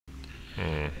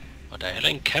Og der er heller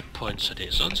ingen cap point, så det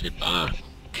er sådan set bare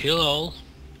kill all.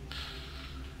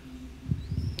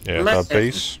 Ja, der er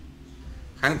base.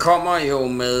 Han kommer jo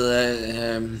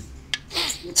med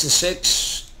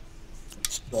 4-6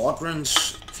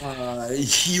 squadrons fra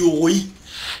Hyori.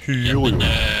 Jamen,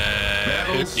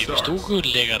 hvis du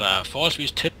lægger dig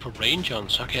forholdsvis tæt på rangeren,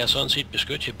 så kan jeg sådan set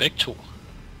beskytte jer begge to.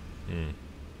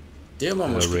 Det var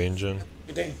måske rangeren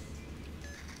i dag.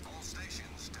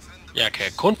 Jeg kan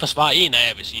kun forsvare en af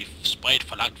jer, hvis I er spredt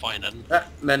for langt fra hinanden. Ja,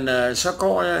 men så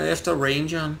går jeg efter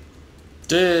rangeren.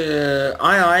 Det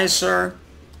ej, sir.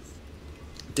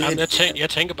 Det, jamen, jeg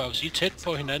tænker bare, hvis I er tæt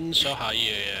på hinanden, så har I...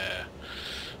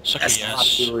 så kan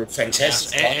jeres... Det er jo et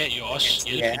fantastisk AA jo også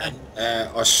hjælpe hinanden.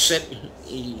 Os selv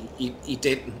i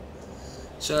den.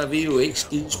 Så er vi jo ikke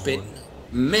skide spændende.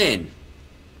 Men...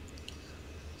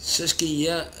 Så skal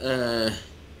jeg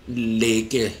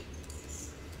lægge...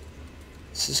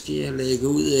 Så skal jeg lægge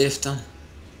ud efter...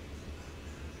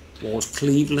 vores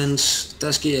Clevelands.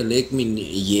 Der skal jeg lægge min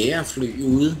jægerfly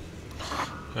ude.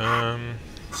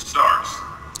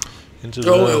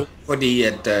 Jo, fordi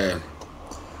at...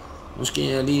 nu skal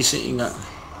jeg lige se en gang.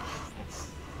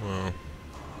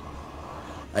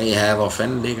 Ja, hvor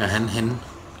fanden ligger han henne?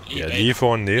 Ja, lige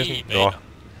foran næsen. Nå,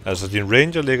 altså din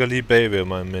ranger ligger lige bagved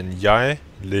mig, men jeg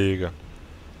ligger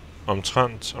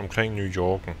omtrent omkring New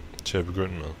Yorken til at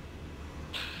begynde med.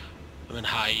 Men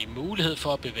har I mulighed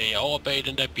for at bevæge over bag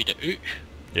den der bitte ø?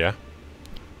 Ja,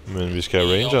 men vi skal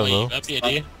have ranger med. Hvad bliver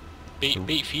det?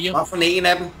 B4? Hvad for en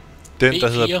af dem? Den, der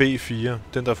hedder B4.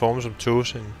 Den, der er formet som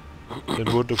tåsing. Den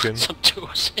burde du kende. Som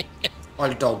tåsing?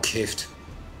 Hold dog kæft.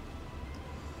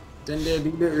 Den der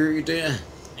lille ø der.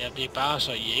 Ja, det er bare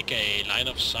så I ikke er i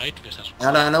line of sight, hvis der skulle...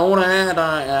 Ja, der er nogen af jer,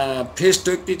 der er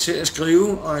pisse dygtige til at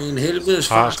skrive, og en helvedes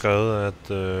fart. Har skrevet,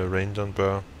 at rangeren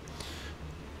bør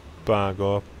bakke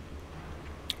op.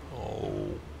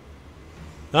 Og...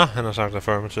 ja, han har sagt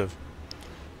affirmative.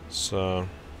 Så...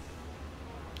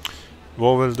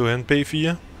 hvor vil du hen?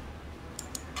 B4?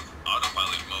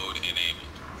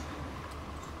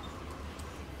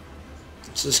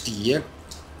 Så skal jeg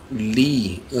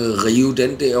lige rive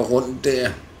den der rundt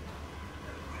der.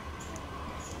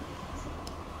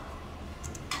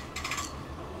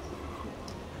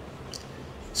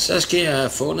 Så skal jeg have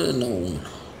fundet nogen.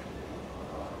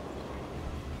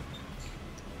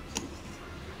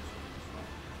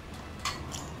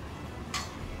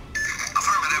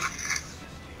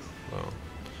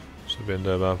 Så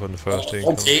venter jeg bare på den første.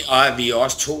 Okay, og vi er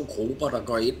også to grupper, der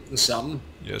går ind den samme.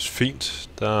 Yes, fint.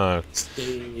 Der er...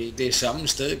 det er samme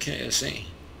sted, kan jeg se.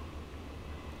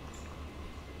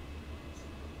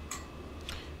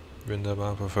 Venter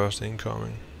bare på første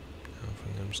incoming. Jeg har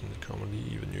fornemmelsen, det kommer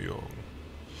lige ved New York.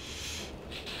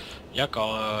 Jeg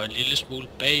går en lille smule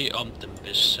bag om dem,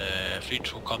 hvis flyet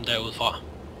skulle komme derudfra.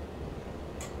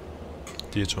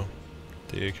 De to.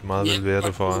 Det er ikke meget vel værd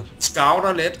det for os.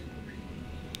 Scouter lidt.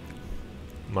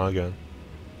 Meget gerne.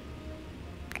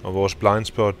 Og vores blind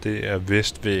spot, det er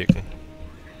vestvæggen.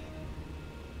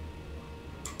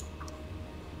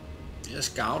 Jeg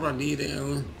scouter lige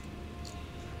derude.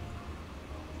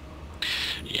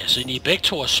 Ja, så I begge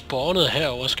to er spawnet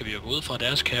herover, skal vi jo gå ud fra, at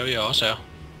deres carrier også er.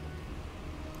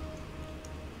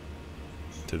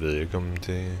 Det ved jeg ikke, om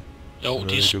det... jo,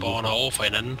 de spawner over for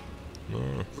hinanden. Nå.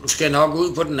 Du skal nok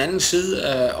ud på den anden side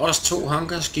af os to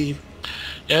hangarskib.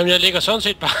 Jamen, jeg ligger sådan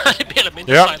set bare lidt eller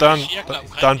mindre. Ja, der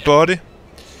er en body.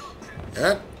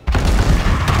 Ja.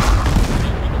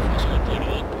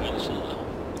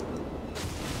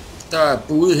 Der er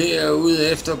bud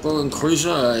herude efter både en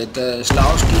krydser og et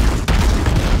slagskib.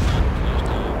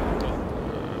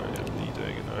 Jeg lider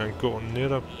ikke, når han går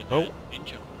netop... oh.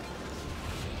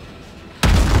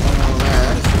 Hvad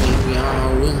er det for en, vi har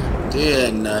herude? Det er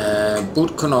en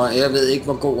butkonøj. Jeg ved ikke,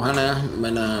 hvor god han er,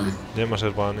 men... Nem at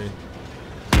sætte brand i.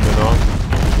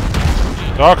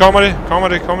 Så kommer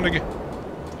det.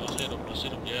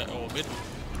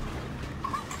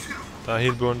 Der er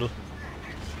helt bundet.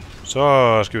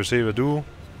 Så skal vi se, hvad du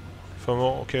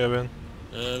formår, kære ven.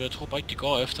 Jeg tror bare ikke, de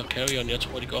går efter carrieren. Jeg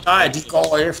tror, de går... nej, de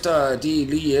går efter... de er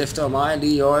lige efter mig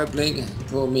lige i øjeblikket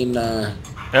på min...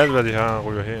 alt, hvad de har,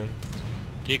 ryger herinde.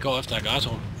 De går efter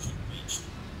aggratoren.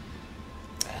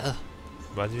 Hvad?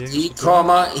 Var de ikke? De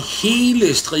kommer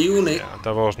hele striven, ikke? Ja, der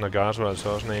var også en Nagato, altså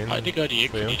også en ene. Nej, det gør de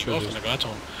ikke, fordi de går efter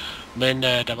Nagatoren. Men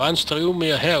der var en strive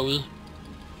mere herude.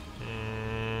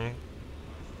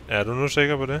 Er du nu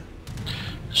sikker på det?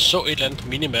 Så et eller andet på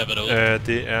minimappet derude.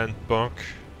 Det er en bug.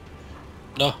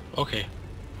 Nå, okay.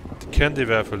 Det kan det i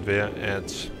hvert fald være,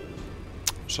 at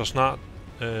så snart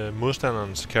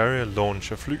modstanderens carrier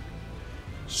launcher fly,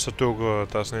 så dukker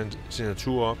der sådan en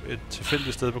signatur op et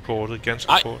tilfældigt sted på kortet,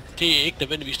 ganske kort. Nej, det er ikke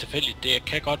nødvendigvis tilfældigt. Det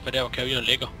kan godt være der, hvor carrieren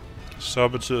ligger. Så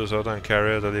betyder så, at der er en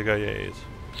carrier, der ligger i A1.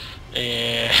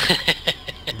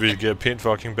 Hvilket er pænt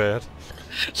fucking bad.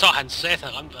 Så har han sat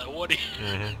ramt været hurtigt.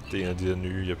 Det er en af de der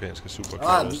nye japanske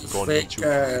supercarriers.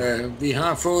 Vi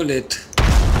har fået lidt.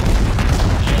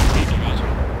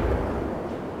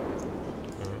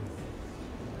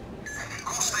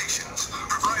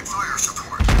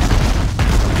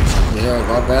 Det har jo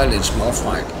godt været lidt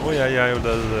småfræk. Jeg har jo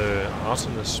lavet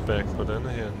Arsenis-back på denne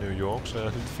her New York, så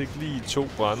jeg fik lige 2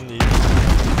 brænde i.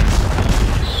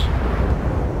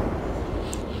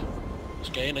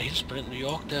 Skal jeg ind og hilse på den New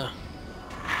York der?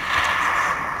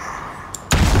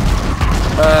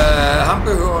 Han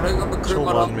behøver ikke at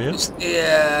bekymre dig om.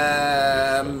 Det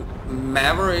er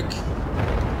Maverick.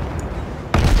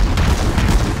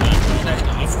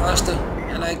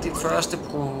 Han er ikke dit første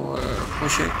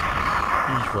projekt.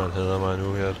 Man hader mig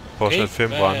nu. Jeg har påsat 5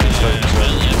 brænde.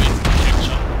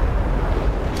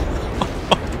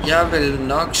 Jeg vil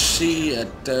nok sige, at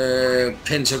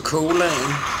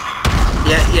Pentacolaen...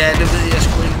 Ja, det ved jeg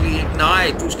sgu ikke lige.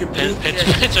 Nej, du skal blive...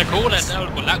 Pentacolaen, der vil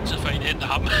gå lang tid før I henter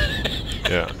ham.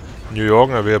 Ja, New York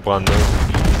er ved at brænde ned.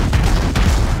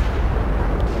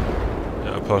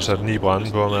 Jeg har påsat 9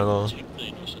 brænde på ham allerede.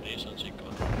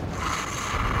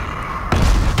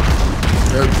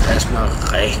 Det vil passe mig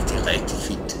rigtig, rigtig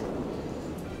fint.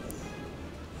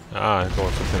 Ja, jeg går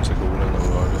efter Pentacolaen og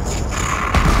det.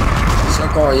 Så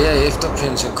går jeg efter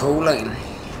Pentacolaen.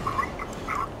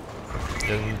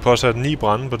 Den påsat 9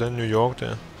 brænde på den New York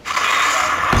der.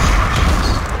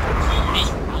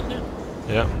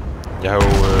 Ja. Jeg har jo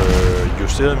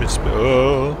justeret mit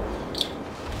spil.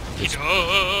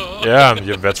 Ja,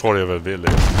 hvad tror du, jeg var ved at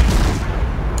lave?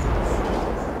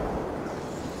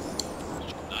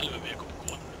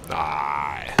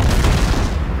 Nej.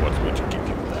 What would you give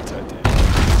you that idea?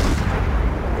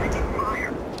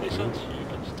 Det er sådan,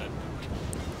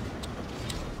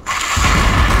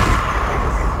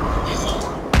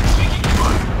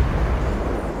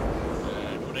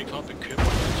 nu er det ikke for at bekymre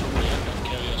mig, jeg tror, jeg kan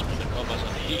carry os, men der kommer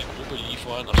sådan en hel gruppe lige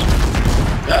foran os.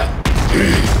 Ja.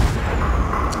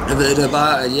 Jeg ved det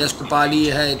bare, at jeg skulle bare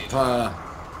lige have et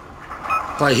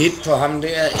par hit på ham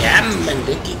der. Jamen,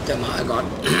 det gik da meget godt.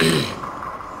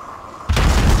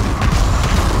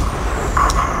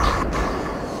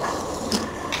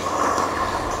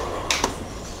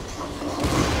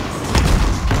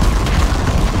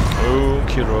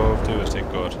 Kirov, det er vist ikke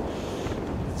godt.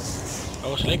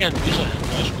 Og så længe han misser, han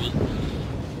gør skud.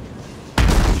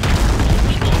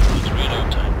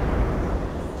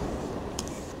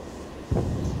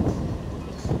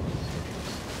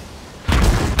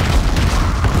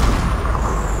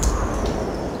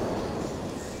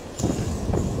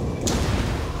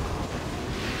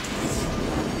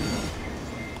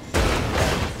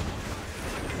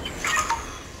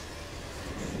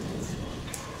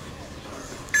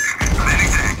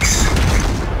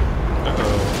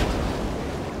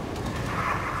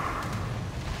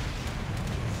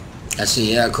 Altså,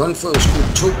 jeg har kun fået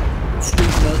skudt 2 fly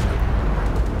med.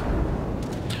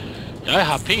 Jeg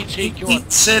har pt. gjort...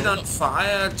 Et set on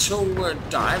fire, 2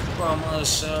 dive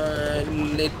bombers,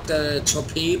 lidt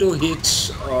torpedo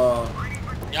hits og...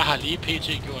 Jeg har lige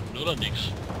pt. gjort 0 og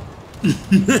niks.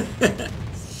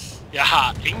 Jeg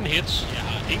har ingen hits, jeg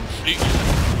har ingen fly.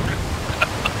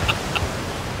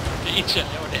 Det eneste jeg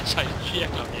laver, det er så i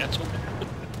cirkler, jeg tog.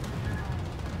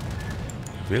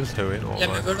 Ind over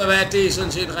jamen, ved du hvad, det er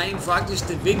sådan set rent faktisk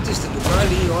det vigtigste, du gør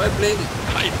lige i øjeblikket.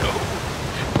 I know.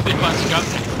 Det var en skam,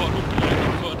 at jeg får nogle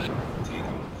belønning for det.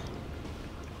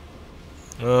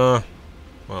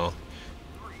 Well.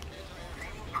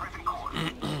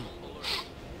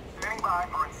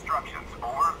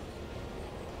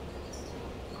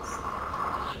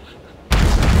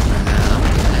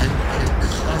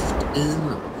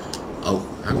 Kraftedme.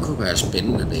 Han kunne være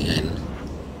spændende derinde.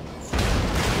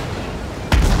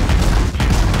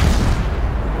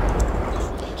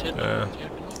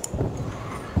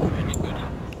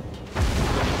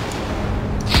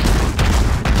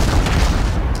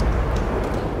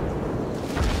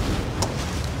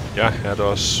 Ja, jeg er da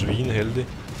også svineheldig.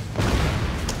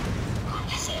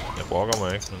 Jeg brokker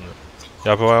mig ikke, men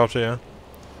jeg er på vej op til jer. Jeg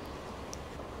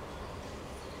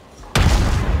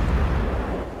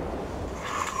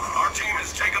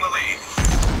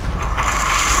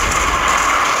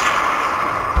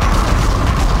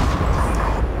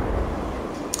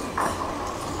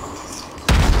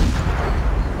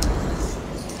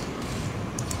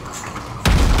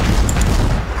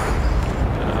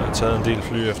har taget en del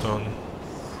fly efterhånden.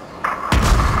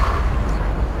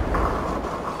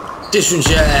 Det synes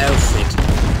jeg er jo fedt.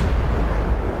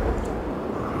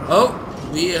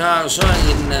 Vi har jo så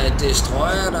en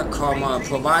destroyer, der kommer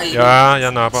på vej ind. Ja,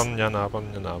 jeg napper den.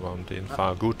 Det er en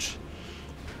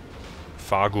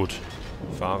fargut.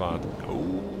 Farret.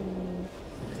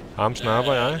 Ham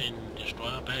snapper jeg. En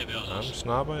destroyer bagved os også.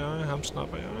 Ham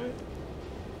snapper jeg.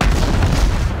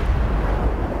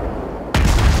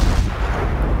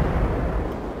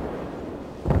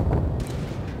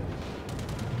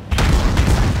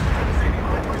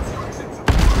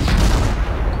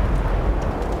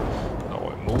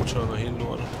 Motoren og hele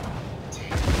lortet.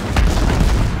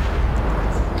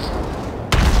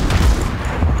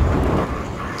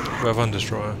 Hvad var en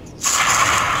destroyer?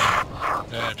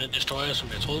 Den destroyer, som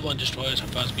jeg troede var en destroyer, som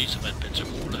faktisk viser, at en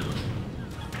pentagola.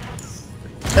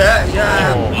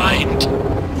 Ja. Right.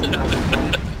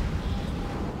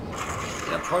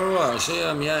 Jeg prøver at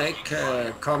se, om jeg ikke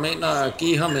kan komme ind og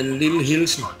give ham en lille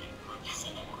hilsen.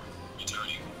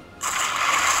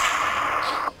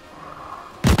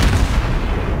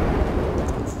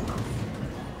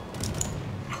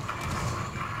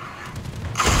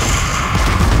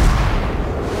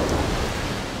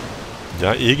 Jeg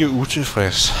er ikke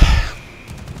utilfreds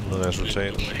med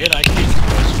resultatet. Heller ikke helt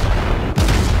tilfreds.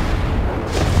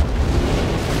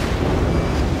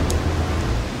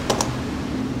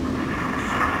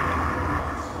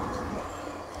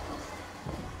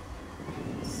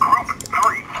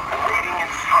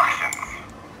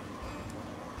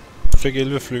 Fik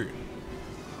 11 fly.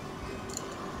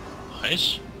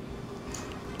 Nice.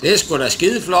 Det er sgu da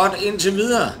skide flot indtil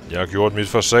videre. Jeg har gjort mit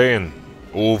for sagen.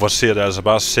 Hvor ser det altså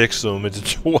bare sexet ud med de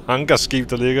 2 hangarskib,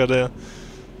 der ligger der.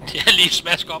 De er lige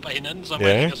smask op af hinanden, så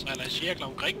man kan sejle i cirkler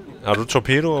omkring den. Har du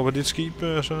torpedoer på dit skib,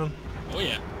 Søren? Ja.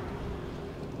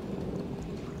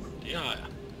 Det har jeg.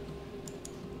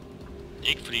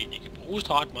 Ikke fordi de kan bruges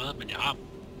til ret meget, men jeg har dem.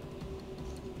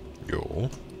 Jo.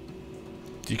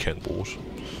 De kan bruges.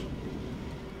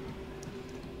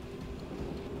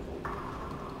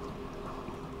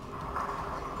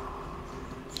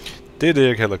 Det er det,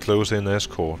 jeg kalder close-in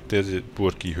escort. Det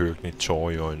burde give Høgni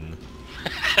tårer i øjnene.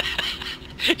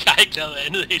 Jeg har ikke lavet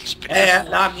andet helt spændende.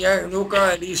 Ja, nu gør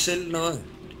jeg lige selv noget.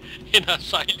 End at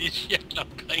sejle i cirkler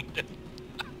omkring den.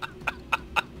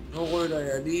 Nu rydder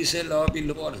jeg lige selv op i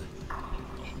lortet.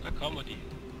 Der kommer de.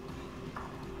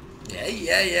 Ja.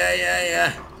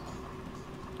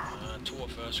 Der er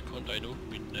 42 sekunder endnu,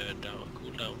 min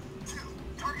cooldown.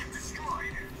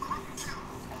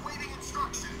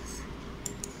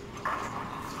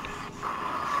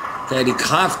 Da de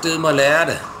kraftedeme lære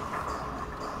det.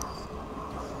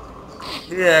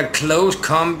 Det er close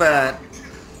combat.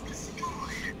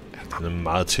 Ja, den er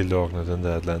meget tillokkende, den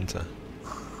der Atlanta.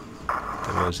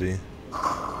 Det må jeg sige.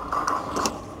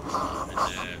 Men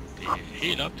det er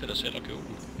helt op til dig selv at købe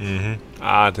den.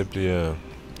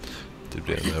 Det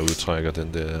bliver når jeg udtrækker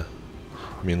den der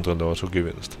mindre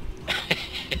lotto-gevinst.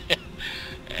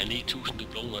 Ja, 9.000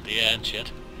 dubloner, det er en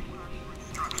chat.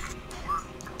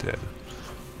 Det er det.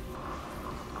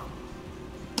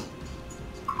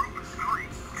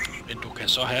 Men du kan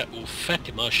så have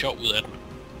ufattelig meget sjov ud af den.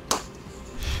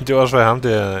 Det er også for ham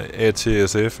der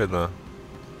ATSF, eller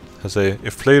han sagde,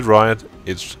 if played right,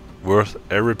 it's worth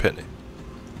every penny.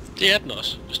 Det er den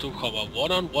også. Hvis du kommer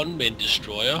one-on-one med en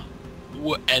destroyer,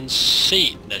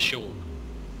 uanset nation,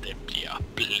 den bliver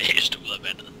blæst ud af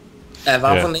vandet. Ja,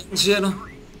 hvad for en siger du?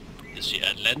 Jeg siger,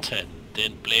 Atlanta,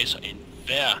 den blæser en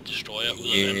hver destroyer ud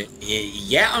af vandet.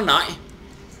 Ja og nej.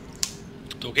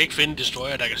 Du kan ikke finde en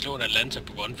destroyer, der kan slå en Atlanta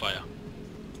på gunfire.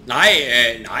 Nej,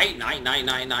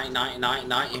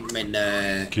 men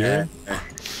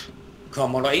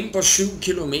kommer du ind på 7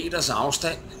 kilometers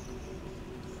afstand?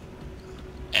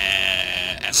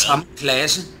 Samme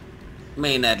klasse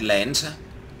med en Atlanta.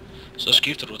 Så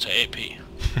skifter du til AP.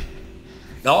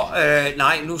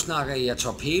 Nej, nu snakker jeg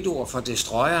torpedoer fra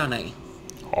destroyeren af.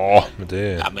 Men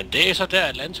det... Ja, men det er så der,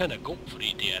 Atlantaen er god,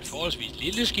 fordi det er et forholdsvis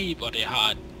lille skib, og det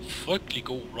har en frygtelig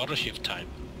god rudder shift time.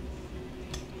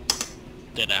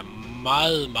 Den er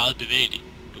meget, meget bevægelig.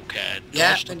 Du kan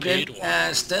dodge torpedoer. Men den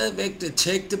er stadigvæk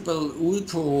detectable ude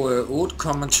på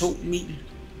 8,2 mil.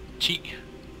 10.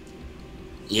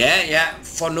 Ja,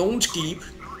 for nogle skib.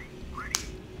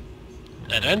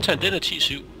 Atlantaen, den er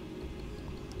 10-7.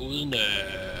 Uden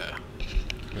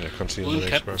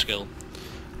captain skill.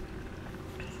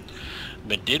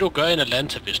 Men det du gør i en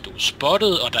Atlanta, hvis du er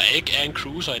spottet, og der ikke er en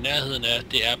cruiser i nærheden af,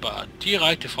 det er bare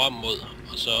direkte frem mod,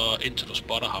 og så indtil du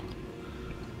spotter ham.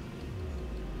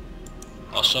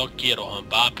 Og så giver du ham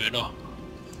bare bønner.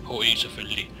 HE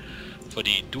selvfølgelig.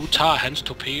 Fordi du tager hans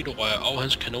torpedorør og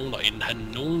hans kanoner, inden han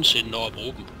nogensinde når at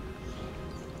bruge dem.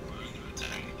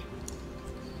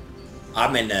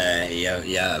 Men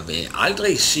jeg vil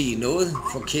aldrig sige noget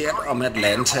forkert om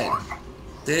Atlanta.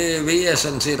 Det vil jeg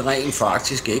sådan set rent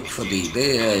faktisk ikke, fordi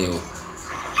det er jo...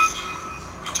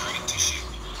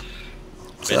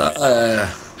 Så,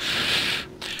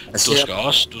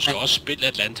 du skal også spille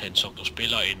Atlantaen, som du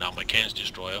spiller en amerikansk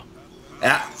destroyer.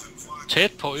 Ja.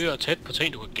 Tæt på øer, tæt på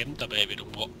ting, du kan gemme dig bagved. Du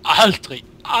må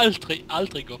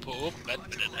aldrig gå på åben vand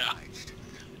med den her.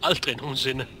 Aldrig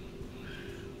nogensinde.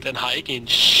 Den har ikke en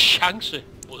chance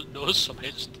mod noget som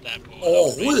helst, der er på...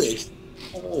 Overhovedet ikke.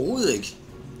 Overhovedet ikke.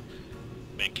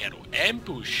 Men kan du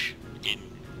ambush en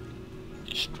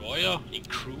destroyer, en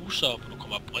cruiser, hvor du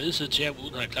kommer bredsid til ham,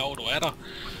 uden at han er klar over, du er der,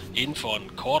 inden for en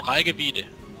kort rækkevidde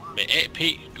med AP,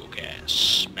 du kan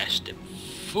smash dem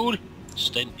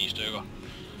fuldstændig i stykker.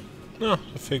 Nå,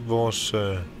 så fik vores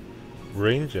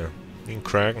Ranger en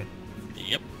Kraken.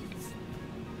 Yep.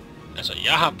 Altså,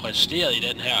 jeg har præsteret i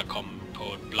den her at komme på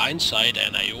en blindside af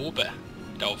en Ayoba,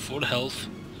 der var full health.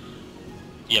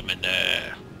 Jamen,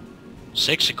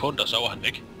 6 sekunder, så var han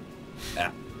væk. Ja.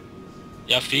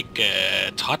 Jeg fik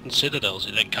 13 Citadels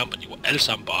i den kamp, og de var alle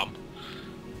sammen på arm.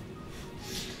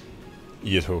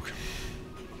 I et hug.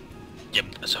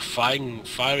 Jamen, altså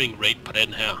firing rate på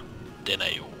den her, den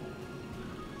er jo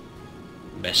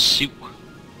massiv.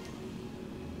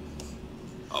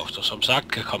 Og hvis du som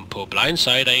sagt kan komme på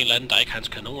blindside af en eller anden, der ikke hans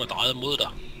kanoner drejet mod dig,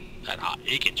 han har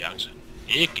ikke en chance.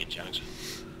 Ikke en chance.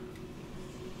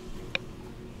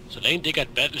 Så længe det ikke er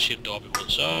et battleship deroppe imod,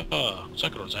 så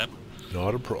kan du tage dem.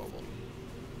 Not a problem.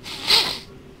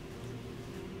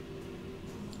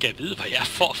 Kan jeg vide, hvad jeg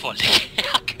får for det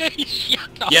her?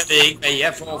 Jeg ved ikke, hvad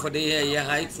jeg får for det her. Jeg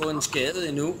har ikke fået en skade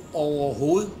endnu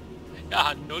overhovedet. Jeg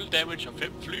har 0 damage og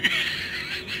 5 fly.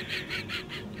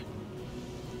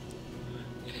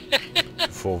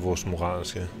 Du får vores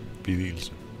moralske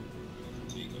bevilgelse.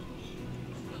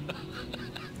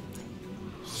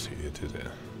 Se det der.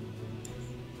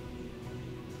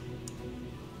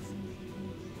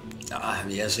 Ja,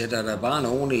 jeg sætter der bare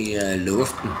nogen i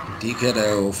luften. De kan da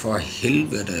jo for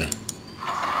helvede.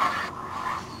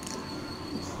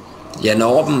 Jeg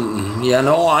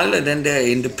når aldrig den der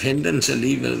Independence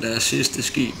alligevel, der sidste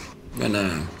skib. Men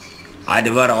ej,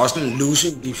 det var da også en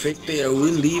losing, de fik der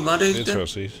uden lige, var det ikke det? Det tør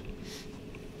ses.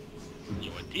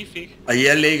 Jo, de fik. Og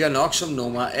jeg ligger nok som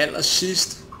nummer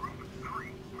allersidst.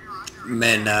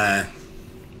 Men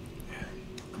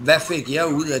hvad fik jeg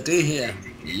ud af det her?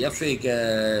 Jeg fik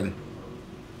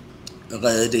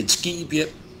reddet et skib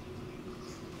hjem.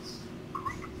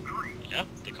 Ja,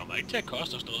 det kommer ikke til at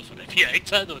koste os noget for det. Vi har ikke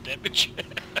taget noget damage.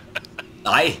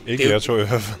 Nej. Ikke jeg tog i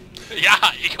hvert fald. Jeg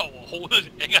har ikke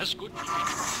overhovedet. Jeg har skudt.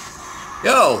 Jo.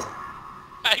 Jeg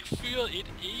har ikke fyret et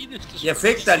eneste. Jeg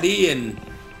fik der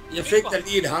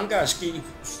lige et hangarskib.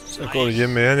 Så går det hjem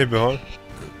med æren i behold.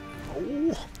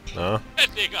 Nå. Jeg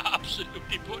ligger absolut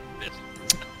i bunden næsten.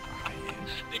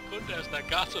 Det er kun deres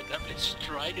Nagato, der blev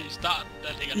striket i starten, der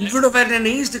ligger der. Ved du hvad den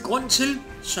eneste grund til,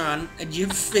 Søren, at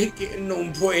jeg fik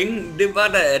nogle point, det var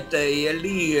da, at jeg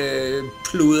lige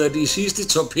pludrede de sidste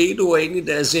torpedoer ind i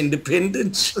deres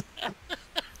Independence.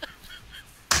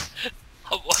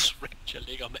 Og vores Ranger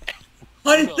ligger med.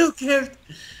 Hold nu kæft.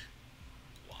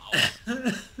 Wow.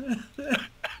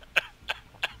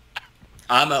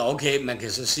 Men okay, man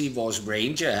kan så sige, at vores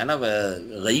Ranger, han har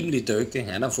været rimelig dygtig.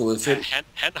 Han har fået 5.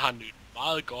 Han har nyt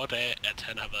meget godt af, at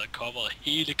han har været coveret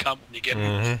hele kampen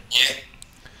igennem.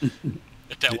 Mm-hmm.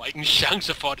 Der var ikke en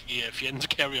chance for, at fjendens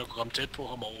carrier kunne komme tæt på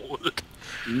ham overhovedet.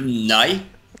 Nej.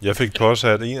 Jeg fik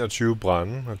påsat 21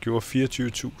 brænde og gjorde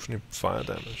 24.000 i fire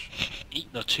damage.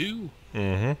 21?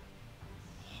 Mhm.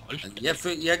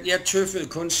 Jeg tøffede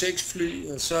kun 6 fly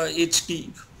og så et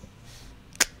skib.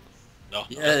 Nå,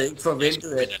 jeg havde ikke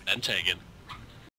forventet, at Atlanta igen.